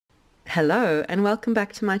Hello and welcome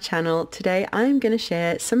back to my channel. Today I'm going to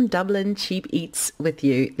share some Dublin cheap eats with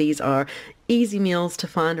you. These are easy meals to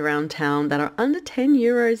find around town that are under 10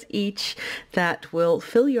 euros each that will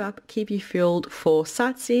fill you up, keep you fueled for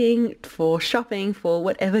sightseeing, for shopping, for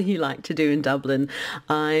whatever you like to do in Dublin.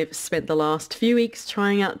 I've spent the last few weeks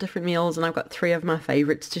trying out different meals and I've got 3 of my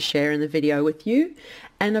favorites to share in the video with you.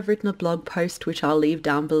 And I've written a blog post which I'll leave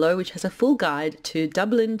down below, which has a full guide to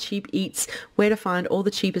Dublin cheap eats, where to find all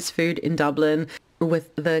the cheapest food in Dublin.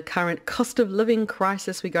 With the current cost of living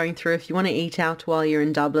crisis we're going through, if you want to eat out while you're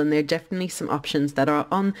in Dublin, there are definitely some options that are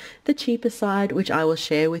on the cheaper side, which I will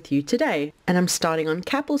share with you today. And I'm starting on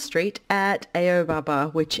Capel Street at Ao Baba,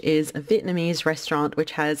 which is a Vietnamese restaurant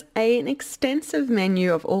which has an extensive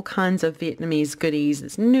menu of all kinds of Vietnamese goodies.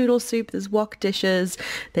 There's noodle soup, there's wok dishes,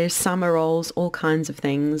 there's summer rolls, all kinds of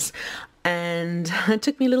things. And it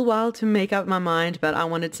took me a little while to make up my mind, but I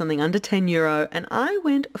wanted something under 10 euro and I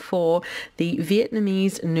went for the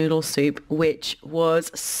Vietnamese noodle soup, which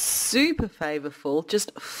was super flavorful,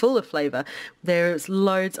 just full of flavor. There's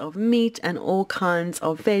loads of meat and all kinds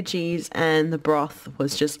of veggies, and the broth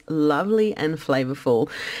was just lovely and flavorful.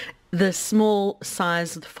 The small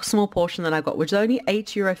portion that I got was only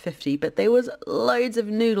 €8.50, but there was loads of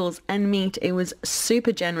noodles and meat. It was a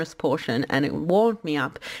super generous portion and it warmed me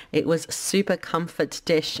up. It was a super comfort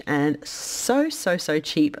dish and so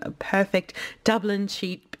cheap. A perfect Dublin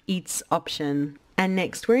cheap eats option. And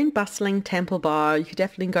next we're in bustling Temple Bar. You could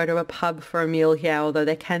definitely go to a pub for a meal here, although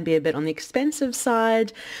they can be a bit on the expensive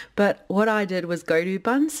side. But what I did was go to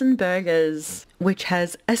Bunsen Burgers, which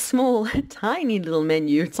has a small, tiny little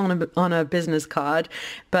menu. It's on a business card,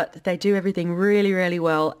 but they do everything really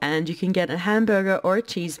well, and you can get a hamburger or a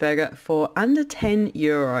cheeseburger for under 10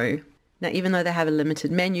 euro. Now, even though they have a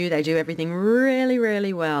limited menu, they do everything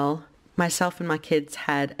really well. Myself and my kids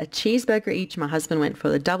had a cheeseburger each. My husband went for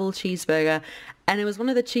the double cheeseburger, and it was one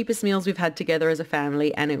of the cheapest meals we've had together as a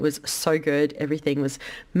family, and it was so good. Everything was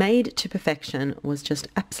made to perfection, was just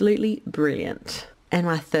absolutely brilliant. And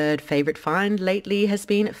my third favourite find lately has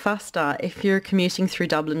been Fasta. If you're commuting through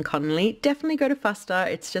Dublin Connolly, definitely go to Fasta.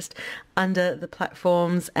 It's just under the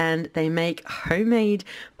platforms and they make homemade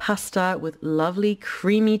pasta with lovely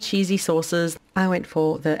creamy cheesy sauces. I went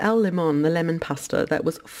for the al limon, the lemon pasta that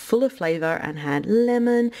was full of flavour and had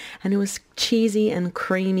lemon, and it was cheesy and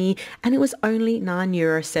creamy, and it was only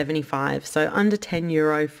 €9.75, so under 10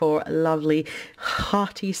 euro for a lovely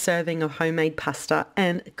hearty serving of homemade pasta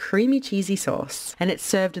and creamy cheesy sauce. And it's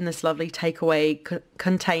served in this lovely takeaway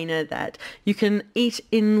container that you can eat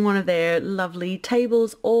in one of their lovely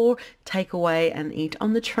tables or take away and eat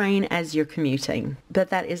on the train as you're commuting. But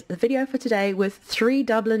that is the video for today with 3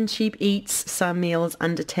 Dublin cheap eats, some meals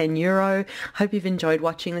under 10 euro. Hope you've enjoyed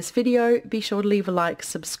watching this video. Be sure to leave a like,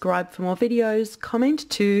 subscribe for more videos, comment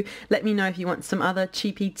too. Let me know if you want some other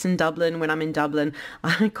cheap eats in Dublin when I'm in Dublin.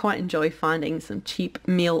 I quite enjoy finding some cheap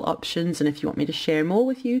meal options, and if you want me to share more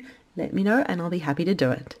with you, let me know and I'll be happy to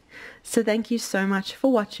do it. So thank you so much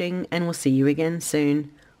for watching, and we'll see you again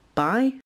soon. Bye.